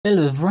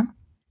Hello everyone,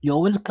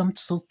 you're welcome to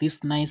solve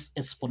this nice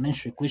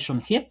exponential equation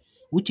here,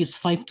 which is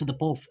 5 to the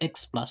power of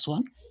x plus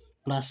 1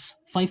 plus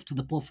 5 to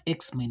the power of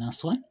x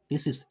minus 1.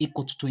 This is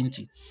equal to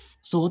 20.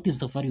 So what is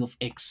the value of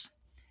x?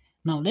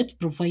 Now let's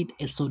provide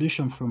a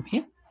solution from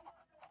here.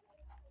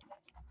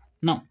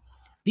 Now,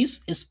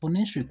 this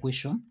exponential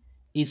equation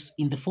is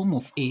in the form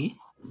of a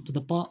to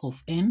the power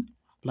of n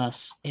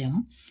plus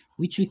m,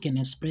 which we can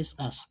express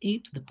as a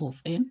to the power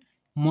of n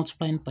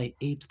multiplied by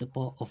a to the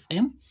power of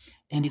m,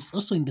 and it's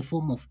also in the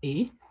form of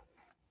a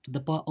to the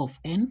power of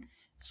n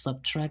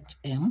subtract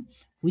m,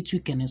 which we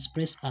can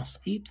express as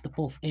a to the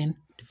power of n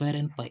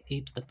divided by a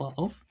to the power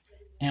of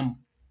m.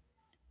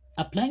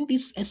 Applying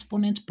these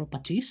exponent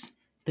properties,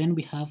 then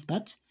we have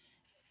that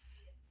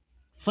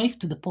 5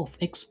 to the power of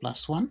x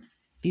plus 1,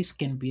 this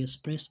can be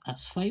expressed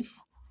as 5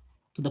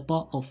 to the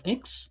power of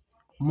x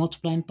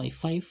multiplied by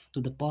 5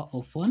 to the power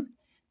of 1,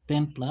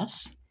 then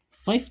plus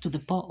 5 to the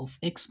power of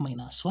x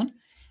minus 1,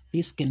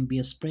 this can be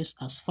expressed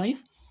as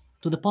 5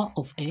 to the power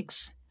of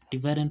x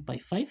divided by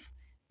 5,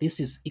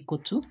 this is equal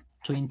to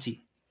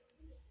 20.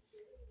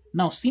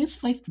 Now, since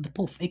 5 to the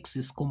power of x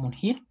is common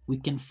here, we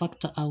can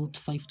factor out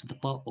 5 to the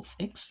power of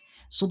x,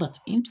 so that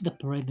into the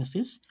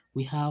parentheses,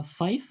 we have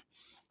 5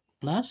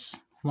 plus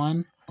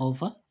 1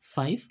 over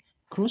 5,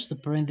 cross the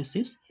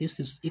parentheses, this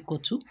is equal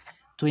to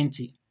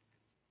 20.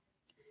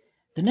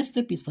 The next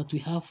step is that we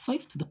have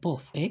 5 to the power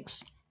of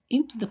x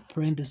into the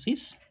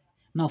parentheses.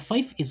 Now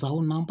 5 is our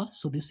own number,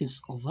 so this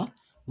is over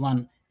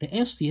 1. The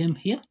LCM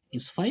here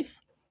is 5.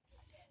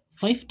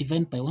 5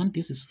 divided by 1,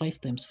 this is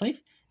 5 times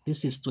 5,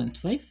 this is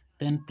 25.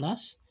 Then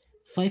plus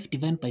 5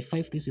 divided by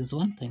 5, this is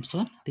 1 times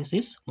 1, this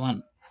is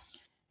 1.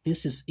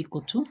 This is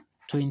equal to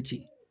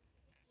 20.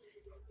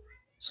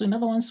 So in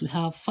other words, we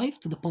have 5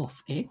 to the power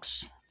of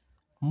x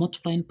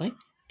multiplied by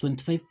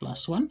 25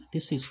 plus 1,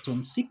 this is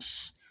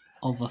 26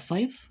 over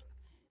 5.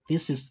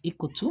 This is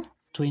equal to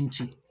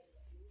 20.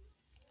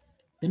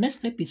 The next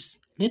step is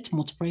let's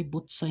multiply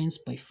both signs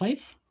by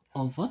 5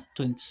 over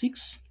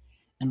 26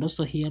 and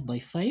also here by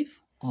 5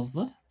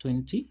 over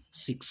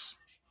 26.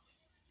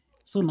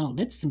 So now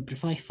let's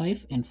simplify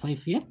 5 and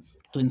 5 here,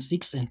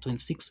 26 and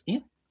 26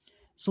 here,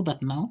 so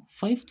that now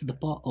 5 to the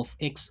power of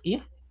x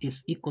here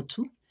is equal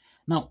to,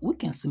 now we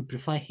can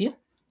simplify here,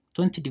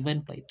 20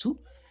 divided by 2,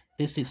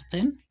 this is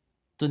 10,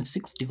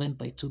 26 divided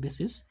by 2, this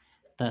is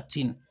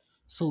 13.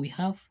 So we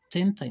have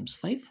 10 times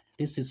 5,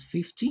 this is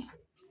 50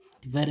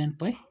 divided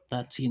by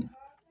 13.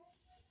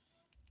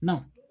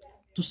 Now,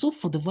 to solve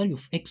for the value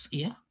of x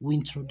here, we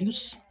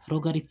introduce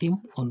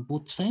logarithm on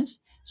both sides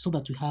so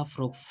that we have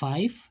log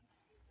 5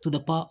 to the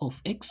power of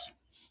x.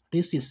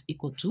 This is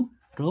equal to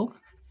log,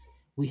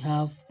 we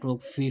have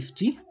log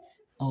 50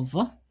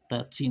 over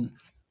 13.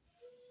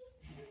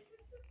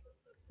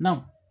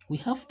 Now, we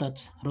have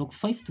that log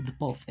 5 to the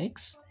power of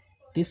x,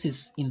 this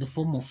is in the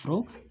form of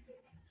log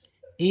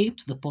a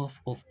to the power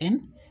of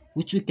n,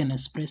 which we can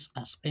express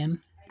as n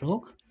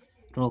log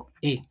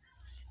a.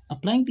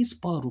 Applying this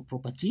power rule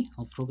property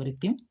of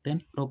logarithm,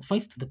 then log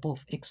 5 to the power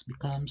of x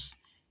becomes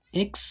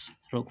x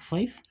log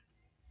 5.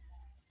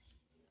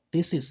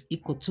 This is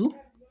equal to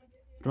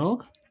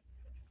log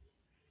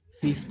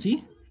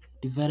 50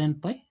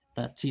 divided by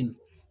 13.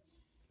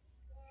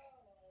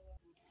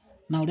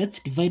 Now let's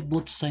divide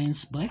both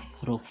signs by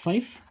log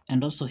 5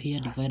 and also here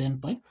divided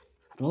by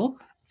log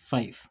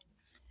 5.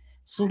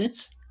 So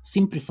let's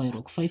simplify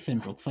log 5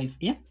 and log 5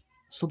 here,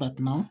 so that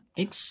now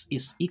x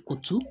is equal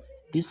to,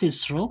 this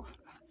is log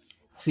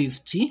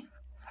 50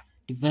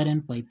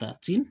 divided by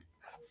 13,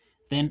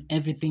 then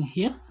everything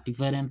here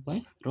divided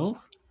by log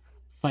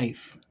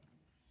 5.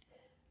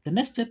 The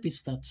next step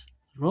is that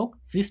log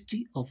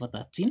 50 over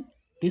 13,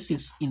 this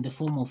is in the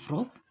form of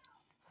log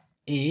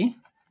a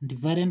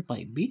divided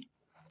by b,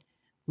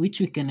 which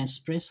we can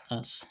express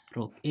as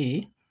log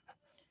a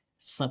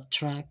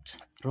subtract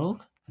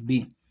log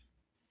b.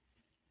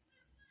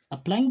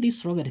 Applying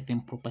this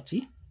logarithm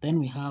property, then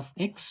we have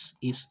x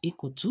is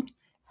equal to,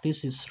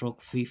 this is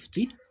log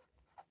 50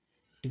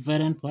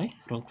 divided by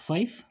log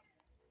 5,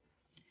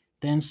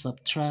 then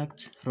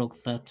subtract log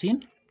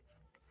 13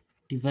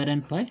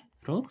 divided by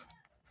log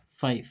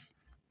 5.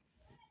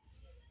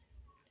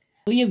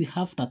 So here we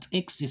have that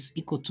x is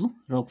equal to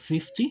log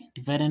 50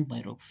 divided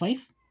by log 5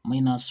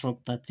 minus log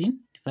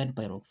 13 divided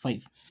by log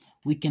 5.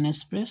 We can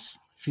express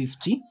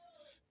 50.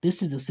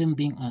 This is the same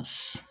thing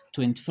as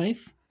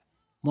 25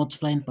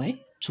 multiplied by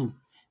 2,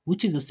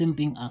 which is the same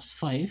thing as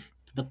 5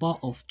 to the power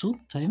of 2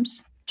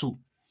 times 2.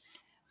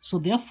 So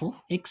therefore,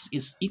 x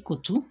is equal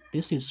to,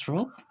 this is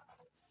log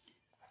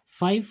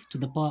 5 to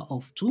the power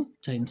of 2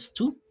 times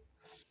 2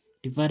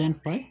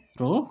 divided by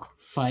log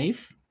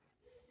 5,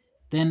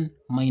 then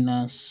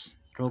minus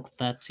log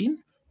 13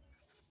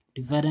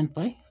 divided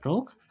by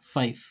log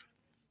 5.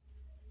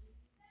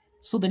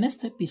 So the next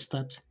step is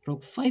that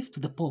log 5 to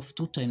the power of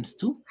 2 times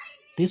 2,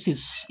 this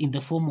is in the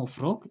form of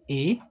log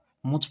a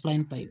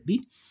multiplied by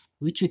b,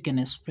 which we can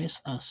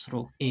express as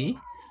log a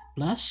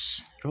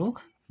plus log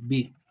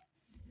b.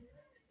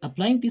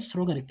 Applying this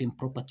logarithm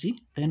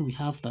property, then we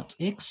have that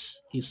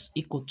x is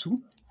equal to,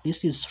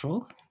 this is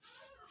log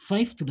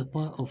 5 to the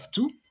power of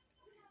 2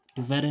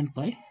 divided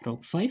by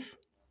log 5,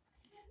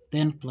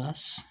 then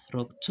plus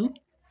log 2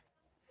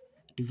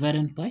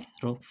 divided by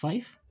log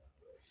 5,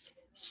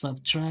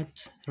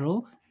 subtract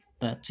log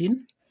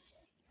 13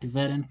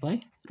 divided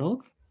by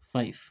log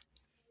 5.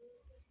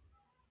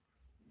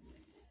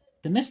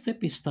 The next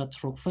step is that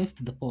log 5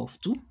 to the power of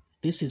 2.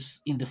 This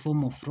is in the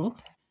form of log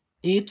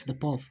a to the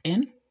power of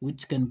n,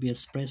 which can be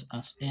expressed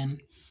as n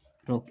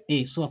log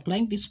a. So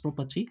applying this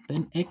property,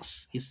 then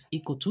x is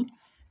equal to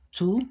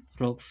 2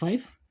 log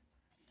 5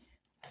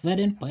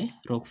 divided by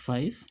log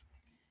 5,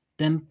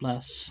 then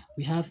plus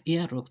we have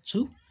here log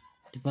 2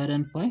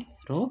 divided by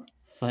log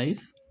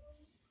 5,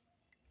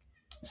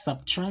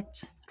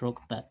 subtract log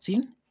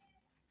 13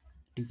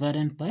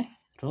 divided by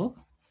log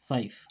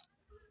 5.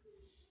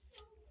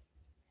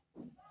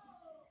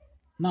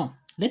 Now,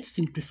 let's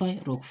simplify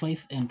log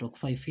 5 and log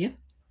 5 here,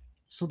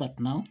 so that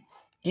now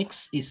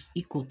x is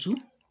equal to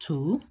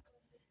 2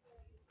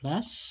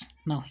 plus,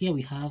 now here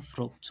we have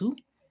log 2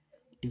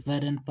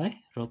 divided by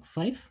log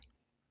 5,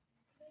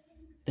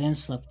 then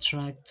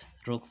subtract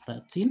log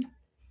 13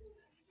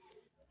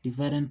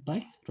 divided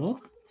by log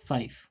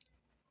 5.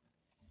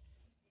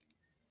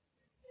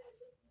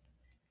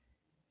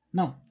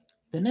 Now,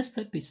 the next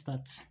step is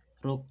that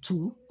log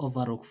 2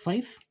 over log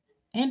 5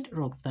 and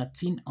log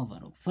 13 over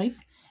log 5.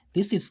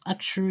 This is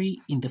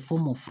actually in the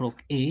form of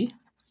log a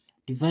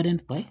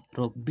divided by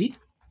log b,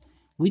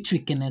 which we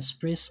can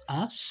express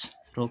as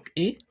log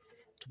a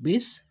to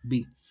base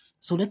b.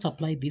 So let's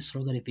apply this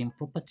logarithm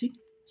property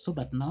so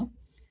that now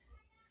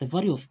the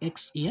value of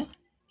x here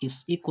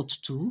is equal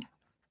to 2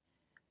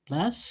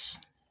 plus,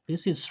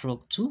 this is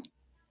log 2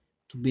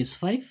 to base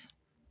 5,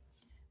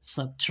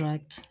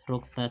 subtract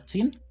log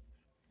 13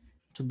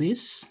 to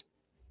base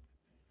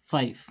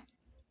 5.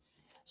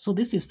 So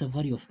this is the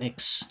value of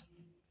x.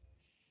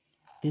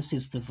 This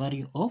is the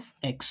value of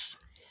x.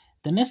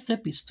 The next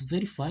step is to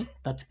verify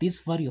that this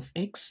value of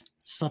x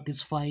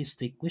satisfies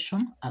the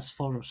equation as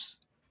follows.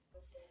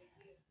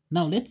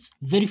 Now let's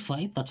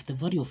verify that the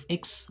value of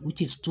x,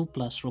 which is 2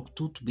 plus log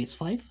 2 to base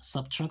 5,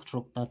 subtract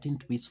log 13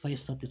 to base 5,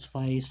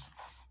 satisfies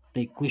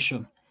the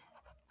equation.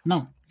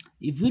 Now,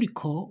 if you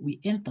recall, we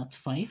end at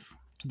 5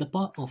 to the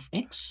power of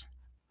x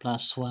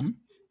plus 1,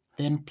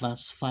 then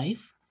plus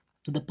 5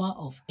 to the power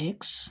of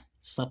x,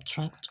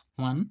 subtract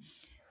 1.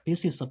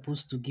 This is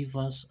supposed to give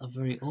us a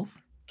value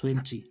of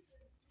 20.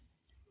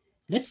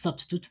 Let's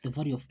substitute the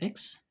value of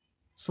x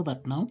so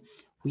that now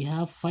we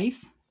have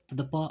 5 to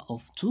the power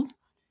of 2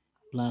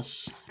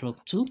 plus log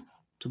 2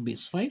 to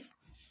base 5,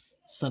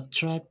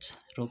 subtract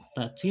log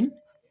 13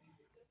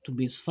 to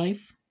base 5,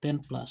 then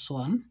plus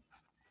 1,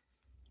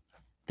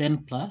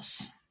 then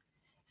plus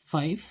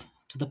 5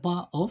 to the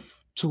power of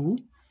 2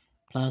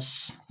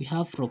 plus we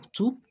have log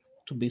 2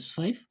 to base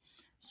 5,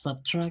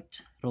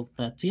 subtract log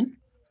 13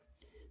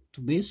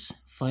 to base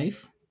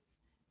 5,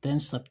 then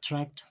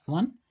subtract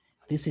 1.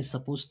 This is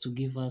supposed to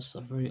give us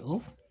a value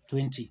of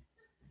 20.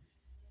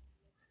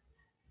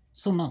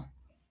 So now,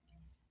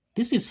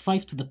 this is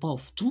 5 to the power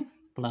of 2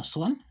 plus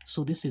 1.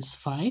 So this is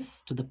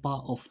 5 to the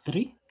power of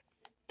 3.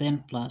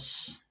 Then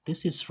plus,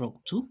 this is log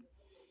 2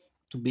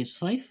 to base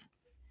 5.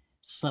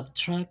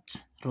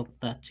 Subtract log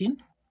 13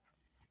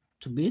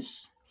 to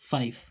base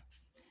 5.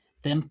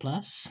 Then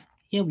plus,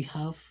 here we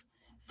have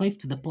 5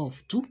 to the power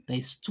of 2. That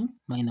is 2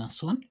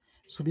 minus 1.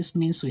 So this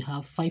means we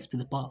have 5 to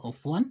the power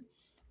of 1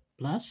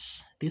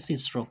 plus, this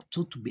is log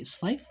 2 to base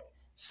 5.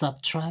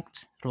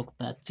 Subtract log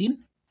 13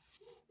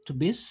 to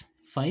base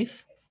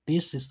 5.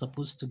 This is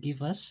supposed to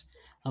give us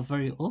a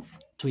value of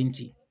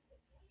 20.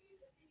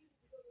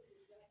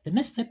 The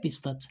next step is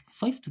that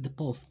 5 to the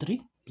power of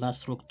 3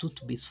 plus log 2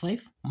 to base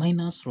 5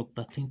 minus log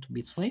 13 to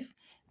base 5.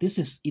 This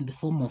is in the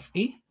form of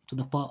a to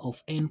the power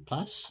of n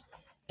plus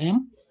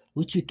m,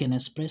 which we can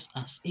express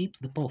as a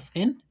to the power of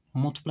n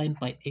multiplied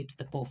by a to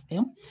the power of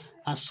m,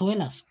 as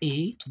well as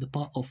a to the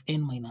power of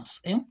n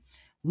minus m,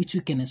 which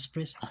we can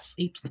express as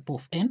a to the power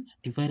of n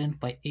divided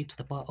by a to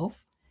the power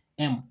of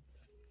m.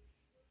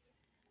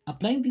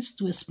 Applying these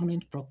two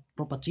exponent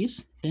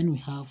properties, then we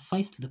have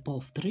 5 to the power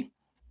of 3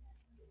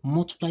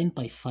 multiplied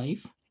by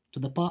 5 to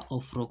the power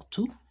of log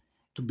 2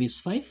 to base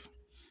 5,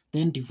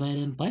 then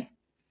divided by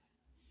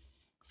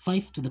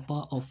 5 to the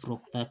power of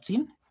log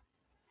 13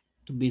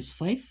 to base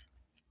 5.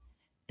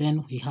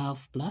 Then we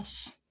have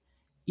plus,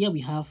 here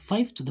we have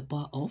 5 to the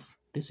power of,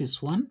 this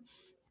is 1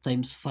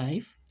 times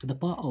 5 to the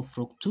power of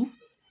log 2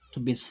 to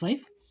base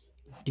 5,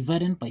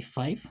 divided by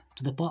 5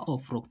 to the power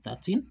of log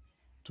 13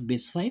 to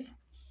base 5.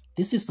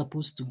 This is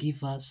supposed to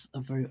give us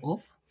a value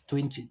of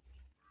 20.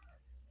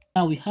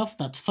 Now we have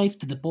that 5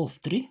 to the power of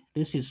 3,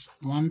 this is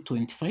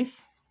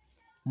 125,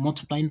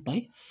 multiplied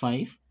by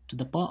 5 to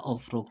the power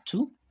of log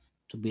 2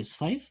 to base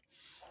 5,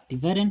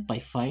 divided by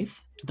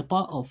 5 to the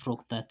power of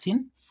log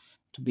 13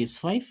 to base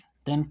 5,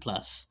 then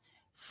plus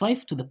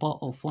 5 to the power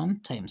of 1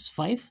 times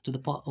 5 to the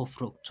power of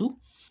log 2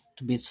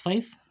 to base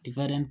 5,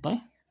 divided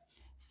by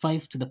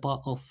 5 to the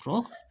power of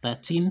log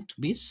 13 to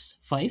base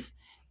 5.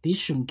 This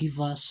should give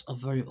us a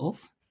value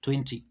of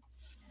 20.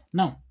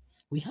 Now,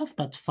 we have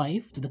that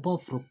 5 to the power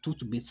of log 2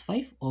 to base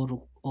 5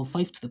 or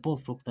 5 to the power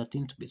of log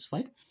 13 to base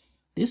 5.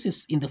 This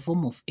is in the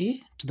form of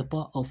a to the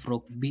power of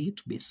log b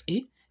to base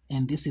a,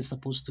 and this is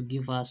supposed to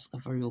give us a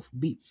value of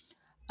b.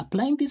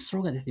 Applying this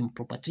logarithm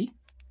property,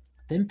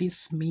 then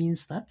this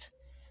means that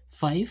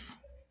 5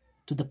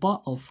 to the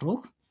power of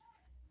log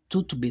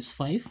 2 to base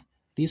 5,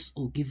 this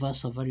will give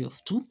us a value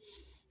of 2,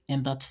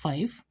 and that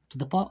 5 to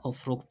the power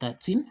of log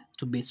 13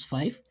 to base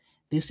 5,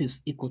 this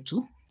is equal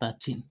to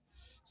 13.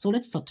 So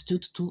let's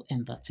substitute 2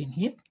 and 13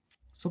 here,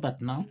 so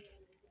that now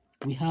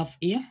we have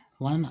here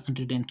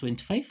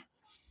 125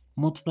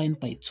 multiplied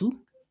by 2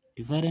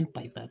 divided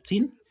by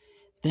 13,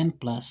 then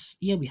plus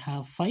here we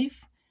have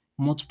 5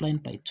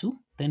 multiplied by 2,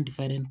 then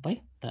divided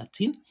by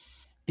 13.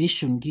 This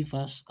should give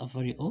us a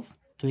value of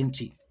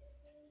 20.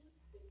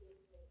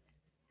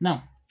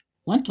 Now,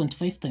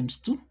 125 times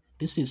 2,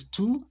 this is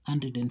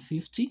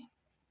 250,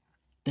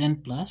 then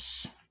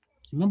plus,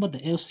 remember the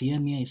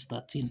LCM here is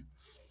 13.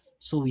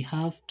 So we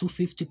have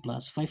 250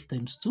 plus 5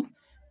 times 2,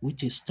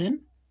 which is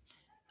 10,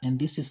 and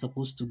this is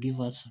supposed to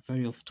give us a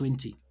value of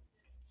 20.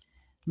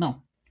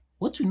 Now,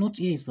 what we note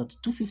here is that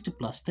 250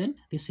 plus 10,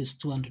 this is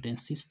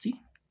 260,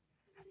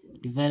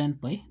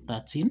 divided by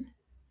 13.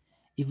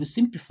 If we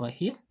simplify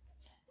here,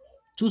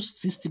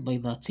 260 by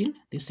 13,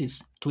 this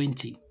is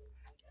 20.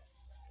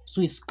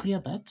 So it's clear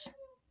that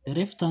the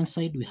left-hand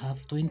side we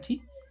have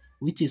 20,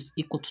 which is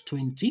equal to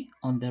 20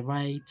 on the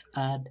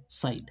right-hand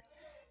side.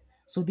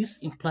 So this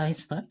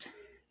implies that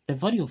the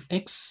value of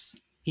x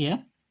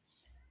here,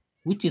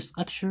 which is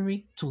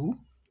actually 2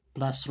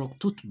 plus log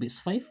 2 to base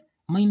 5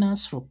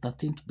 minus log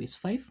 13 to base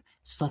 5,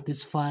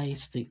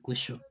 satisfies the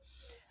equation.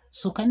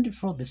 So kindly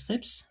follow the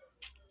steps,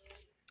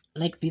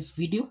 like this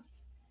video,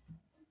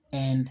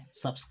 and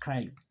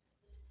subscribe.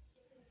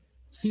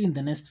 See you in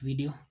the next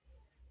video.